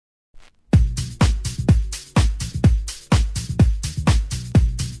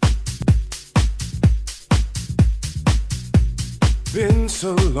Been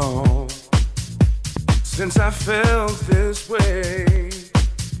so long since I felt this way,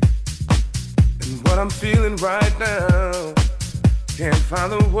 and what I'm feeling right now, can't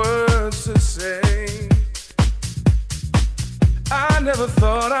find the words to say. I never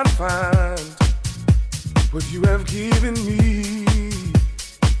thought I'd find what you have given me,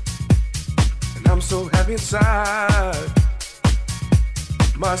 and I'm so happy inside.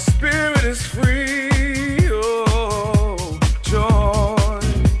 My spirit is free. Oh, joy,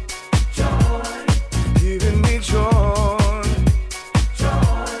 joy, giving me joy,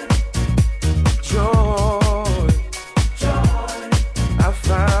 joy, joy, joy. I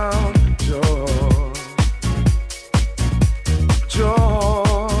found joy,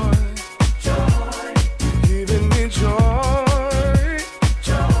 joy, joy, giving me joy,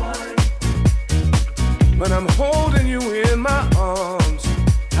 joy. When I'm holding you in my arms,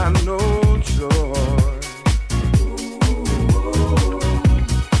 I know joy.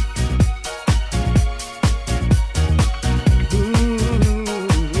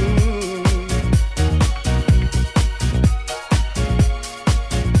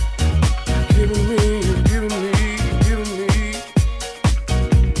 Giving me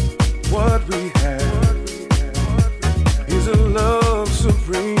what we have is a love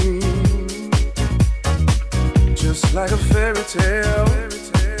supreme, just like a fairy tale.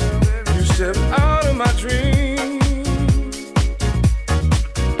 You step out of my dream.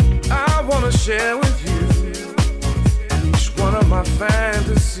 I wanna share with you each one of my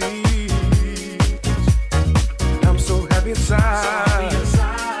fantasies. I'm so happy inside,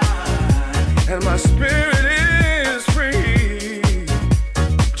 and my spirit is free.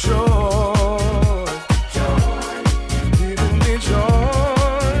 Joy, joy, giving me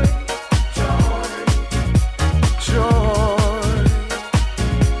joy, joy, joy.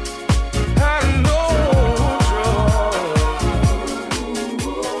 I know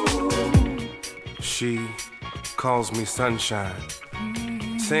joy. She calls me sunshine,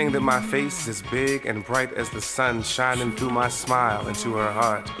 saying that my face is big and bright as the sun shining through my smile into her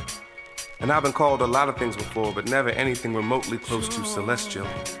heart. And I've been called a lot of things before, but never anything remotely close to celestial.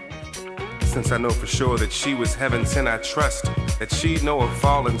 Since I know for sure that she was heaven sent, I trust that she'd know a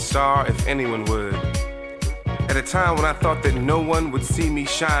fallen star if anyone would. At a time when I thought that no one would see me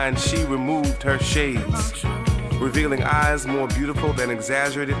shine, she removed her shades, revealing eyes more beautiful than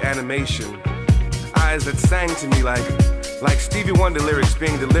exaggerated animation. Eyes that sang to me like Stevie Wonder lyrics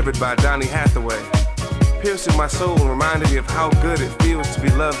being delivered by Donny Hathaway, piercing my soul and reminding me of how good it feels to be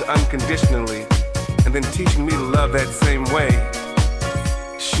loved unconditionally, and then teaching me to love that same way.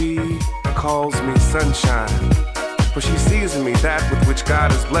 She calls me sunshine, for she sees in me that with which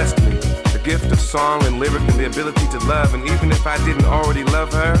God has blessed me, the gift of song and lyric and the ability to love. And even if I didn't already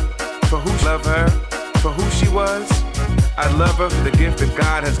love her for who she was, I love her for the gift that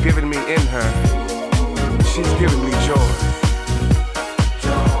God has given me in her. She's given me joy.